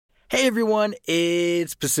Hey everyone,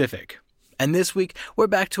 it's Pacific, and this week we're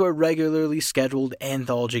back to our regularly scheduled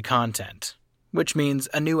anthology content, which means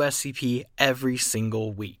a new SCP every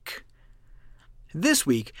single week. This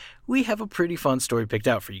week, we have a pretty fun story picked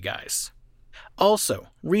out for you guys. Also,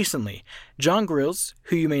 recently, John Grills,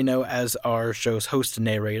 who you may know as our show's host and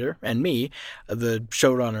narrator, and me, the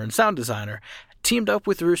showrunner and sound designer, teamed up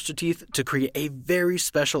with Rooster Teeth to create a very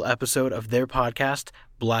special episode of their podcast,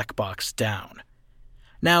 Black Box Down.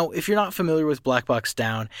 Now, if you're not familiar with Black Box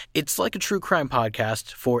Down, it's like a true crime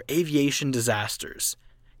podcast for aviation disasters.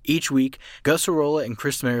 Each week, Gus Arola and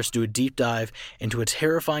Chris Maris do a deep dive into a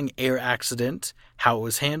terrifying air accident, how it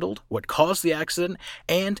was handled, what caused the accident,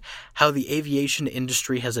 and how the aviation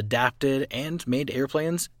industry has adapted and made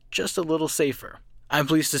airplanes just a little safer. I'm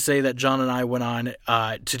pleased to say that John and I went on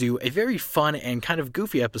to do a very fun and kind of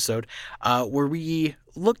goofy episode where we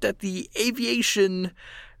looked at the aviation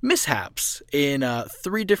mishaps in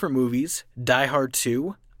 3 different movies: Die Hard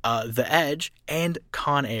 2, The Edge, and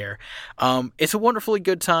Con Air. It's a wonderfully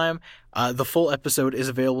good time. The full episode is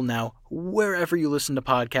available now wherever you listen to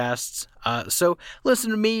podcasts. So listen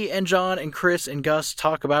to me and John and Chris and Gus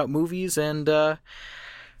talk about movies and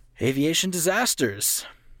aviation disasters.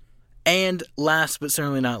 And last but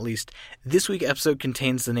certainly not least, this week's episode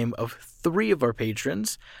contains the name of 3 of our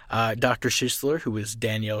patrons: Dr. Schisler, who is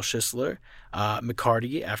Danielle Schisler,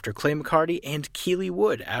 McCarty after Clay McCarty, and Keely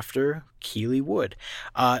Wood after Keely Wood.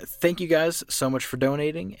 Thank you guys so much for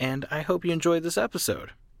donating, and I hope you enjoyed this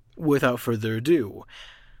episode. Without further ado,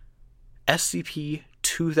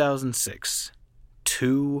 SCP-2006,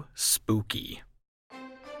 Too Spooky.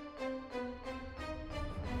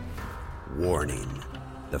 Warning.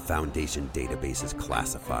 The Foundation database is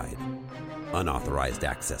classified. Unauthorized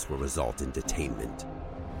access will result in detainment.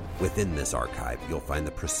 Within this archive, you'll find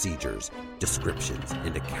the procedures, descriptions,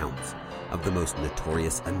 and accounts of the most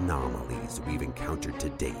notorious anomalies we've encountered to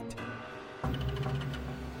date.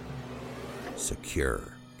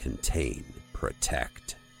 Secure, contain,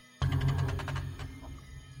 protect.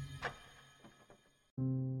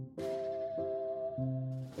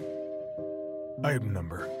 Item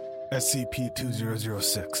number: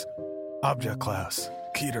 SCP-2006. Object Class: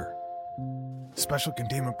 Keter. Special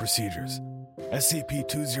Containment Procedures: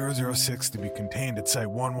 SCP-2006 to be contained at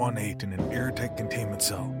Site-118 in an airtight containment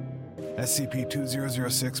cell.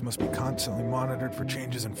 SCP-2006 must be constantly monitored for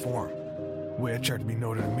changes in form, which are to be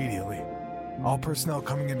noted immediately. All personnel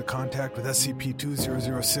coming into contact with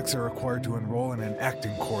SCP-2006 are required to enroll in an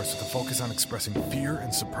acting course with a focus on expressing fear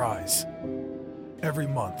and surprise. Every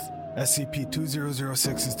month,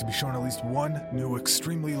 SCP-2006 is to be shown at least one new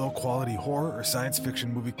extremely low-quality horror or science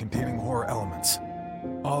fiction movie containing horror elements.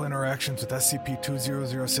 All interactions with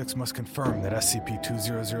SCP-2006 must confirm that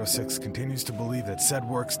SCP-2006 continues to believe that said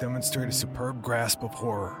works demonstrate a superb grasp of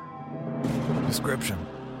horror. Description: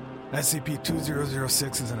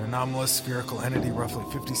 SCP-2006 is an anomalous spherical entity roughly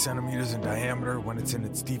 50 centimeters in diameter when it's in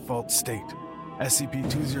its default state.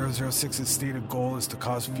 SCP-2006's stated goal is to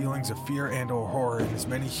cause feelings of fear and/or horror in as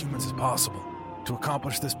many humans as possible. To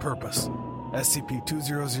accomplish this purpose,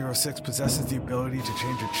 SCP-2006 possesses the ability to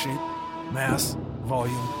change its shape, mass,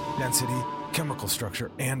 volume, density, chemical structure,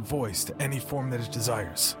 and voice to any form that it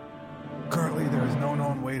desires. Currently, there is no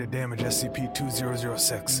known way to damage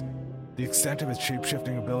SCP-2006. The extent of its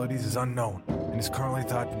shape-shifting abilities is unknown and is currently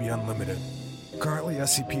thought to be unlimited. Currently,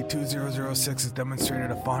 SCP-2006 has demonstrated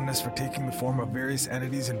a fondness for taking the form of various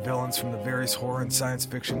entities and villains from the various horror and science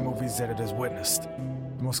fiction movies that it has witnessed.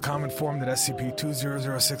 The most common form that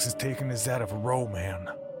SCP-2006 has taken is that of Ro-Man,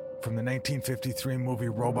 from the 1953 movie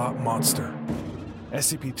Robot Monster.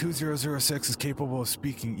 SCP-2006 is capable of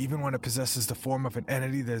speaking even when it possesses the form of an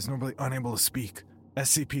entity that is normally unable to speak.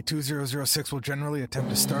 SCP-2006 will generally attempt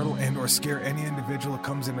to startle and/or scare any individual it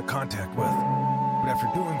comes into contact with, but after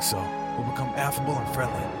doing so, will become affable and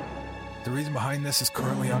friendly. The reason behind this is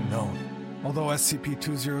currently unknown. Although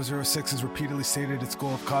SCP-2006 has repeatedly stated its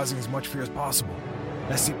goal of causing as much fear as possible,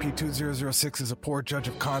 SCP-2006 is a poor judge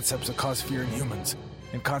of concepts that cause fear in humans,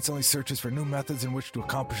 and constantly searches for new methods in which to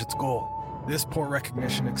accomplish its goal. This poor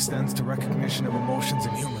recognition extends to recognition of emotions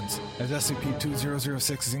in humans, as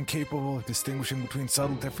SCP-2006 is incapable of distinguishing between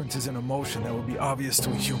subtle differences in emotion that would be obvious to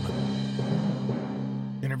a human.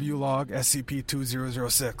 Interview log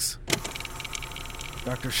SCP-2006.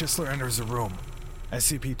 Dr. Schisler enters the room.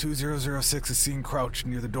 SCP-2006 is seen crouched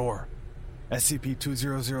near the door.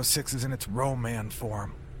 SCP-2006 is in its Ro-Man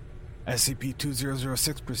form.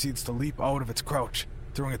 SCP-2006 proceeds to leap out of its crouch,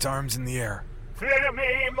 throwing its arms in the air. Fear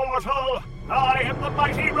me, mortal! I am the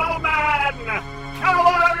mighty Ro-Man!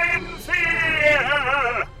 Cower in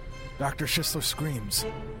fear! Dr. Schisler screams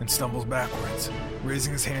and stumbles backwards,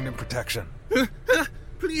 raising his hand in protection.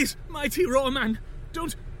 Please, mighty Rawman,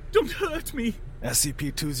 don't hurt me.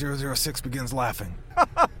 SCP-2006 begins laughing.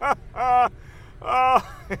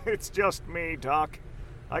 It's just me, Doc.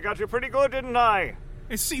 I got you pretty good, didn't I?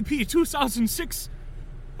 SCP-2006?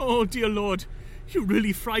 Oh, dear Lord, you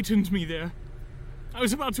really frightened me there. I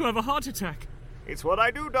was about to have a heart attack. It's what I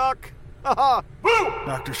do, Doc. Ha Boo!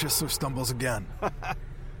 Dr. Schisler stumbles again.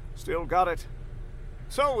 Still got it.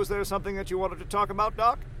 So, was there something that you wanted to talk about,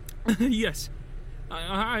 Doc? Yes.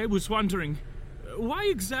 I was wondering, why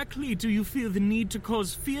exactly do you feel the need to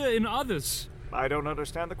cause fear in others? I don't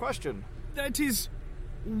understand the question. That is,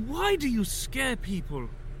 why do you scare people?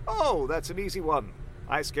 Oh, that's an easy one.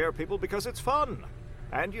 I scare people because it's fun.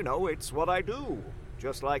 And it's what I do.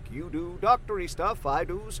 Just like you do doctory stuff, I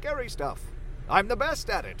do scary stuff. I'm the best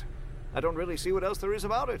at it. I don't really see what else there is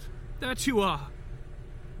about it. That you are.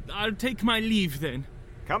 I'll take my leave then.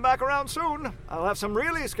 Come back around soon. I'll have some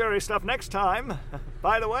really scary stuff next time.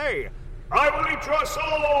 By the way, I will eat your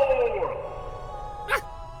soul!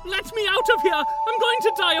 Let me out of here! I'm going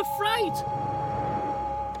to die of fright!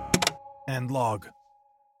 End log.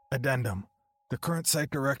 Addendum. The current site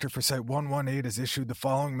director for Site 118 has issued the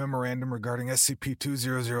following memorandum regarding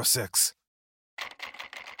SCP-2006.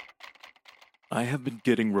 I have been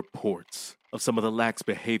getting reports of some of the lax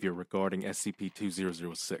behavior regarding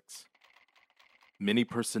SCP-2006. Many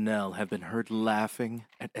personnel have been heard laughing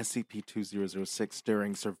at SCP-2006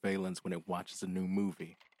 during surveillance when it watches a new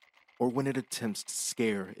movie, or when it attempts to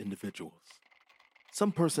scare individuals.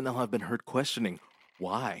 Some personnel have been heard questioning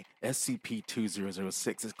why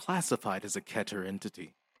SCP-2006 is classified as a Keter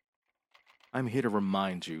entity. I'm here to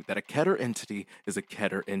remind you that a Keter entity is a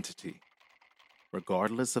Keter entity,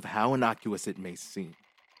 regardless of how innocuous it may seem.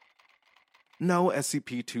 No,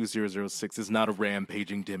 SCP-2006 is not a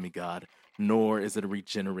rampaging demigod, nor is it a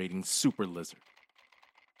regenerating super lizard.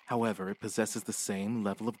 However, it possesses the same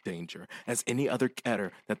level of danger as any other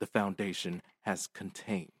Keter that the Foundation has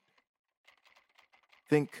contained.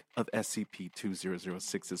 Think of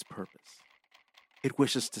SCP-2006's purpose. It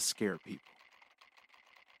wishes to scare people.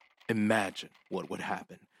 Imagine what would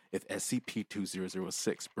happen if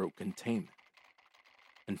SCP-2006 broke containment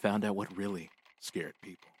and found out what really scared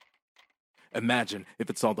people. Imagine if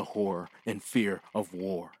it saw the horror and fear of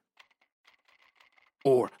war,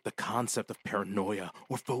 or the concept of paranoia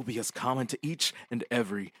or phobias common to each and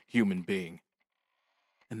every human being.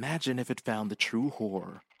 Imagine if it found the true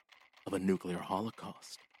horror of a nuclear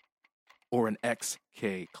holocaust, or an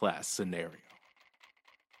XK-class scenario.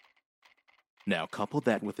 Now couple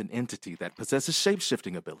that with an entity that possesses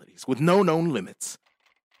shape-shifting abilities with no known limits,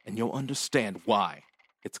 and you'll understand why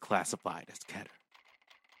it's classified as Keter.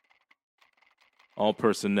 All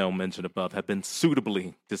personnel mentioned above have been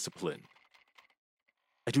suitably disciplined.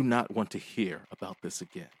 I do not want to hear about this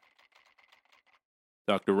again.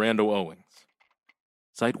 Dr. Randall Owens,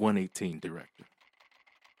 Site 118 Director.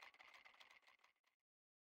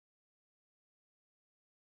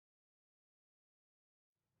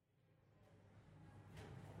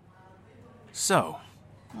 So,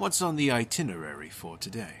 what's on the itinerary for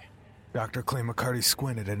today? Dr. Clay McCarty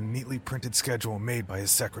squinted at a neatly printed schedule made by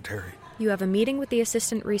his secretary. You have a meeting with the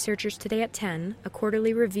assistant researchers today at 10, a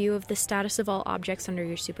quarterly review of the status of all objects under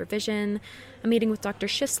your supervision, a meeting with Dr.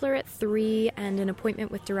 Schisler at 3, and an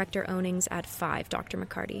appointment with Director Onings at 5, Dr.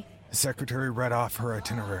 McCarty. The secretary read off her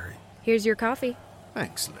itinerary. Here's your coffee.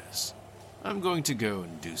 Thanks, Liz. I'm going to go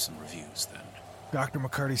and do some reviews then. Dr.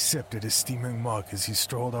 McCarty sipped at his steaming mug as he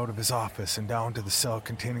strolled out of his office and down to the cell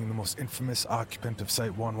containing the most infamous occupant of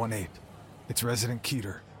Site 118, its resident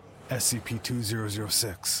Keter,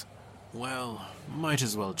 SCP-2006. Well, might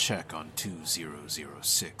as well check on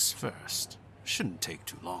 2006 first. Shouldn't take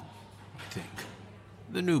too long, I think.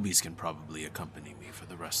 The newbies can probably accompany me for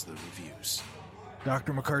the rest of the reviews.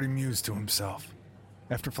 Dr. McCarty mused to himself.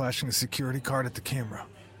 After flashing a security card at the camera,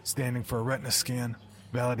 standing for a retina scan,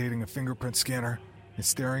 validating a fingerprint scanner, and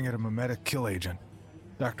staring at a mimetic kill agent,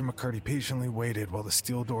 Dr. McCarty patiently waited while the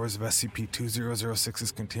steel doors of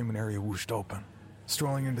SCP-2006's containment area whooshed open.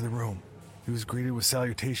 Strolling into the room, he was greeted with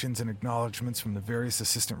salutations and acknowledgments from the various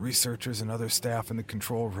assistant researchers and other staff in the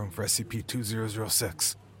control room for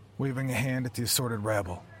SCP-2006. Waving a hand at the assorted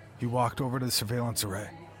rabble, he walked over to the surveillance array,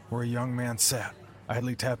 where a young man sat,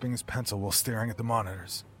 idly tapping his pencil while staring at the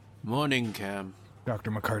monitors. Morning, Cam.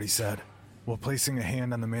 Dr. McCarty said, while placing a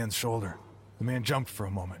hand on the man's shoulder. The man jumped for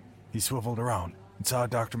a moment. He swiveled around and saw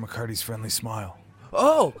Dr. McCarty's friendly smile.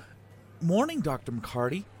 Oh! Morning, Dr.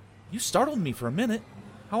 McCarty. You startled me for a minute.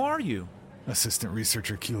 How are you? Assistant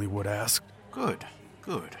Researcher Keeley Wood asked. Good,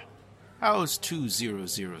 good. How's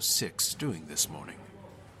 2006 doing this morning?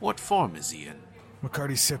 What form is he in?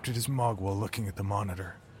 McCarty sipped at his mug while looking at the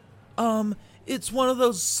monitor. It's one of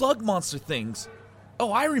those slug monster things.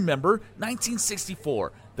 Oh, I remember.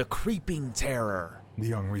 1964. The Creeping Terror. The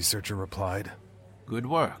young researcher replied. Good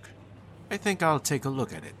work. I think I'll take a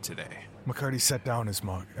look at it today. McCarty set down his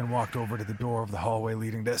mug and walked over to the door of the hallway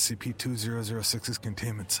leading to SCP-2006's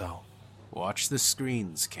containment cell. Watch the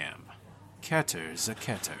screens, Cam. Ketter's a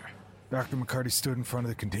Ketter. Dr. McCarty stood in front of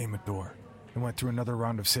the containment door and went through another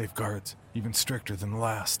round of safeguards, even stricter than the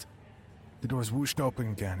last. The doors whooshed open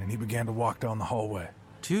again, and he began to walk down the hallway.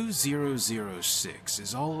 2006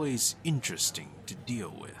 is always interesting to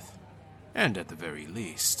deal with. And at the very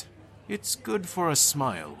least, it's good for a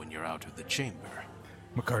smile when you're out of the chamber.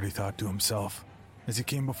 McCarty thought to himself. As he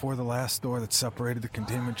came before the last door that separated the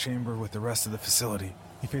containment chamber with the rest of the facility,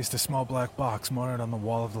 he faced a small black box mounted on the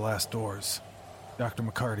wall of the last doors. Dr.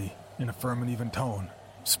 McCarty, in a firm and even tone,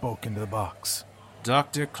 spoke into the box.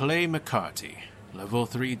 Dr. Clay McCarty, Level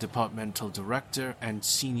 3 Departmental Director and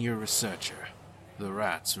Senior Researcher. The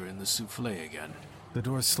rats are in the souffle again. The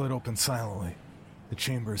doors slid open silently. The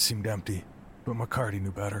chamber seemed empty, but McCarty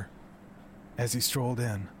knew better. As he strolled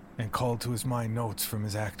in and called to his mind notes from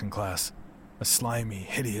his acting class, a slimy,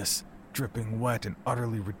 hideous, dripping wet, and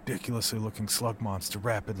utterly ridiculously looking slug monster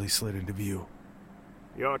rapidly slid into view.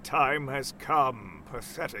 Your time has come,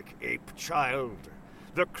 pathetic ape child.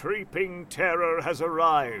 The creeping terror has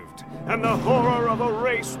arrived, and the horror of a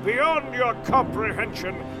race beyond your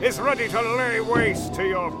comprehension is ready to lay waste to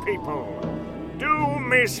your people.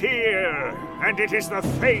 Doom is here, and it is the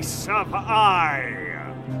face of I.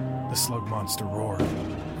 The slug monster roared,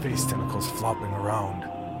 face tentacles flopping around.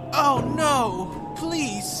 Oh no!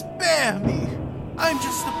 Please spare me! I'm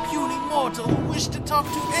just a puny mortal who wished to talk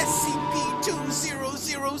to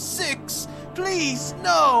SCP-2006! Please,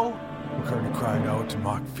 no! McCarty cried out in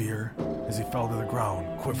mock fear as he fell to the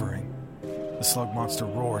ground, quivering. The slug monster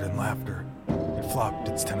roared in laughter. It flopped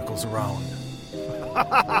its tentacles around.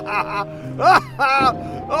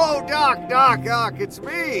 Oh, Doc, it's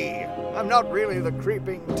me. I'm not really the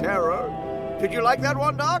creeping terror. Did you like that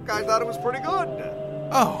one, Doc? I thought it was pretty good.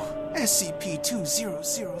 Oh,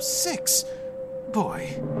 SCP-2006.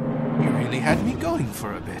 Boy, you really had me going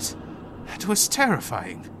for a bit. It was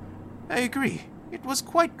terrifying. I agree, it was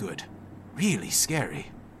quite good. Really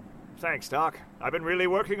scary. Thanks, Doc. I've been really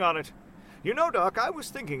working on it. You know, Doc, I was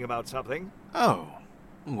thinking about something. Oh,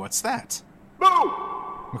 what's that? Boo!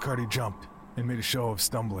 McCarty jumped and made a show of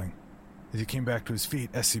stumbling. As he came back to his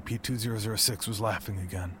feet, SCP-2006 was laughing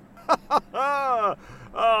again.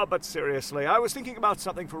 But seriously, I was thinking about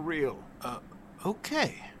something for real.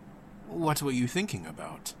 Okay. What were you thinking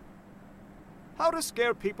about? How to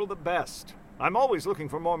scare people the best. I'm always looking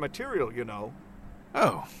for more material, you know.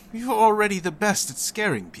 Oh, you're already the best at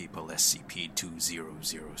scaring people,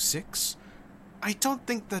 SCP-2006. I don't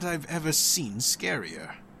think that I've ever seen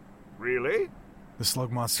scarier. Really? The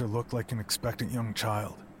slug monster looked like an expectant young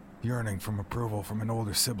child, yearning for approval from an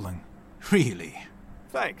older sibling. Really?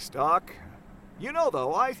 Thanks, Doc. You know,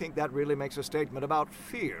 though, I think that really makes a statement about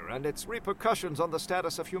fear and its repercussions on the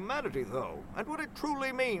status of humanity, though, and what it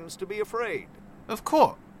truly means to be afraid. Of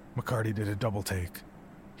course. McCarty did a double take.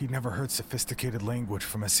 He'd never heard sophisticated language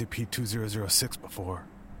from SCP-2006 before.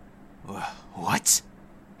 What?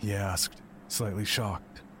 He asked, slightly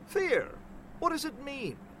shocked. Fear. What does it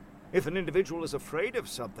mean? If an individual is afraid of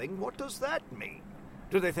something, what does that mean?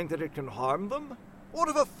 Do they think that it can harm them? What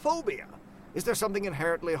of a phobia? Is there something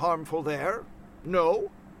inherently harmful there? No?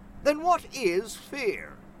 Then what is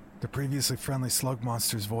fear? The previously friendly slug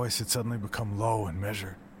monster's voice had suddenly become low and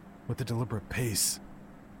measured, with a deliberate pace.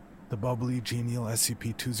 The bubbly, genial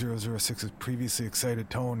SCP-2006's previously excited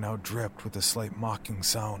tone now dripped with a slight mocking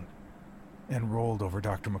sound, and rolled over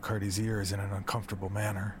Dr. McCarty's ears in an uncomfortable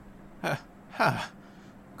manner.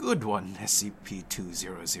 Good one,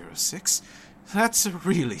 SCP-2006. That's a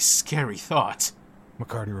really scary thought.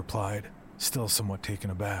 McCarty replied, still somewhat taken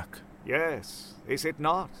aback. Yes, is it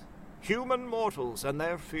not? Human mortals and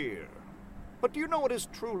their fear. But do you know what is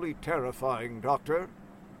truly terrifying, Doctor?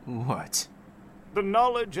 What? The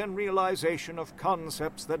knowledge and realization of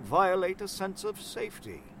concepts that violate a sense of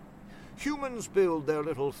safety. Humans build their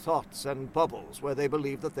little thoughts and bubbles where they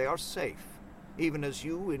believe that they are safe, even as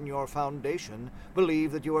you, in your foundation,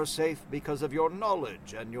 believe that you are safe because of your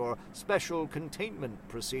knowledge and your special containment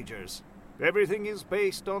procedures. Everything is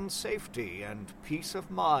based on safety and peace of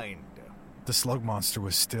mind. The slug monster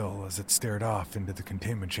was still as it stared off into the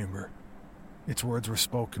containment chamber. Its words were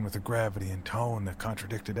spoken with a gravity and tone that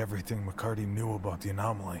contradicted everything McCarty knew about the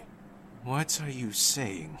anomaly. What are you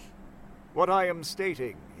saying? What I am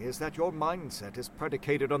stating is that your mindset is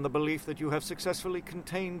predicated on the belief that you have successfully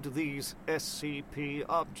contained these SCP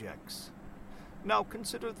objects. Now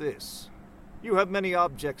consider this. You have many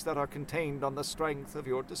objects that are contained on the strength of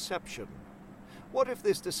your deception. What if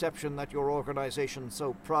this deception that your organization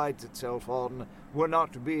so prides itself on were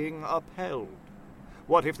not being upheld?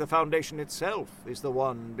 What if the Foundation itself is the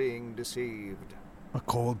one being deceived? A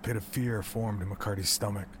cold pit of fear formed in McCarty's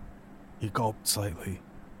stomach. He gulped slightly.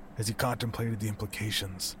 As he contemplated the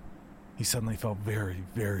implications, he suddenly felt very,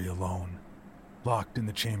 very alone, locked in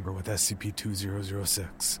the chamber with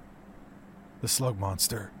SCP-2006. The slug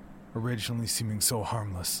monster, originally seeming so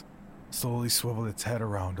harmless, slowly swiveled its head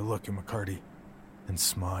around to look at McCarty and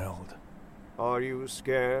smiled. Are you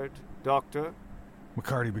scared, Doctor?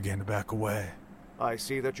 McCarty began to back away. I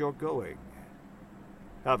see that you're going.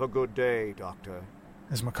 Have a good day, Doctor.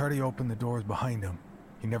 As McCarty opened the doors behind him,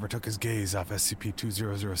 he never took his gaze off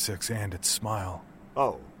SCP-2006 and its smile.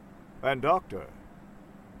 Oh, and Doctor.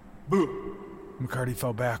 Boo! McCarty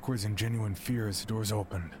fell backwards in genuine fear as the doors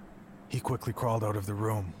opened. He quickly crawled out of the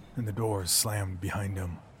room, and the doors slammed behind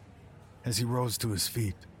him. As he rose to his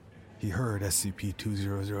feet, he heard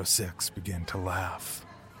SCP-2006 begin to laugh.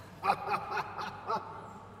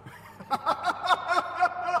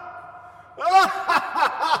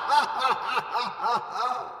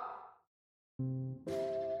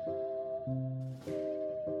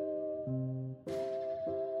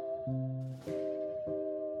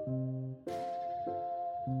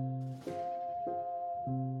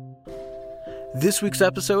 This week's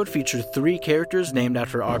episode featured 3 characters named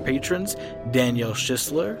after our patrons: Danielle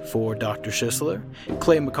Schisler for Dr. Schisler,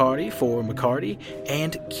 Clay McCarty for McCarty,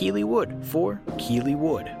 and Keely Wood for Keely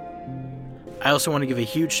Wood. I also want to give a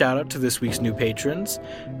huge shout out to this week's new patrons: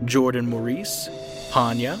 Jordan Maurice,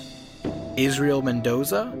 Panya, Israel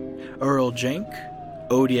Mendoza, Earl Jenk,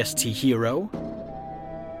 ODST Hero,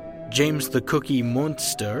 James the Cookie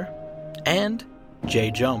Monster, and J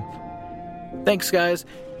Jump. Thanks, guys.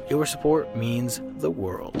 Your support means the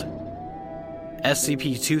world.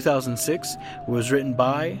 SCP-2006 was written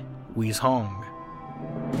by Weez Hong.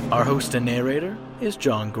 Our host and narrator is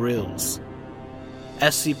John Grills.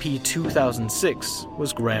 SCP-2006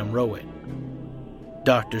 was Graham Rowett.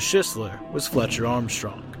 Dr. Schisler was Fletcher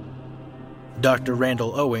Armstrong. Dr.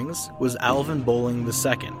 Randall Owings was Alvin Bowling II.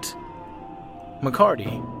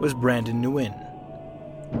 McCarty was Brandon Nguyen.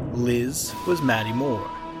 Liz was Maddie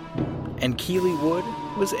Moore. And Keely Wood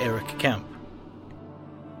was Eric Kemp.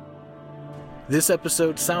 This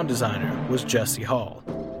episode's sound designer was Jesse Hall.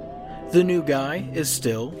 The new guy is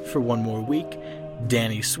still, for one more week,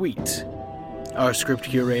 Danny Sweet. Our script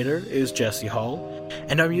curator is Jesse Hall,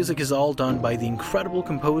 and our music is all done by the incredible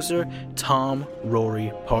composer Tom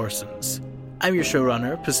Rory Parsons. I'm your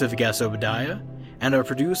showrunner, Pacific S. Obadiah, and our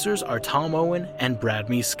producers are Tom Owen and Brad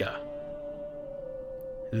Miska.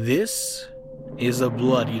 This is a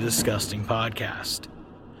bloody disgusting podcast.